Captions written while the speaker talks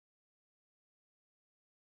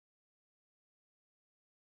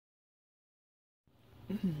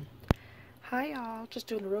Hi y'all, just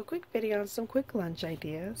doing a real quick video on some quick lunch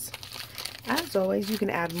ideas. As always, you can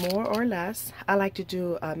add more or less. I like to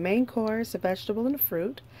do a main course, a vegetable and a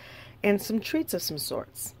fruit, and some treats of some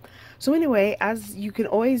sorts. So anyway, as you can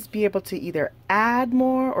always be able to either add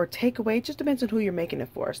more or take away, it just depends on who you're making it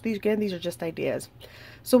for. So these are just ideas.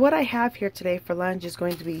 So what I have here today for lunch is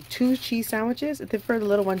going to be 2 cheese sandwiches. And then for the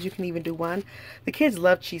little ones, you can even do 1. The kids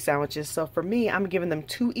love cheese sandwiches, so for me, I'm giving them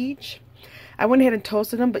 2 each. I went ahead and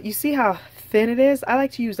toasted them, but you see how thin it is? I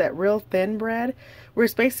like to use that real thin bread, where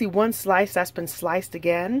it's basically one slice that's been sliced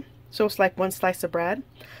again. So it's like 1 slice of bread.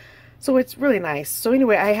 So it's really nice. So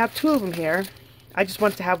anyway, I have 2 of them here. I just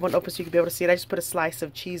wanted to have one open so you could be able to see it. I just put a slice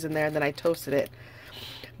of cheese in there and then I toasted it.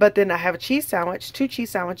 But then I have a cheese sandwich, 2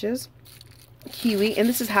 cheese sandwiches, kiwi, and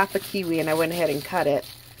this is half a kiwi, and I went ahead and cut it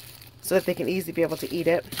so that they can easily be able to eat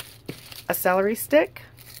it. A celery stick.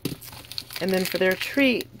 And then for their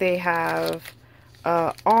treat, they have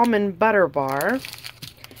almond butter bar,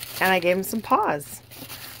 and I gave them some paws.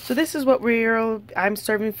 So this is what I'm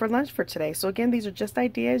serving for lunch for today. So again, these are just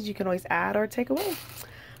ideas. You can always add or take away.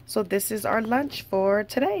 So this is our lunch for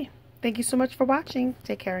today. Thank you so much for watching.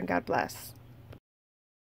 Take care and God bless.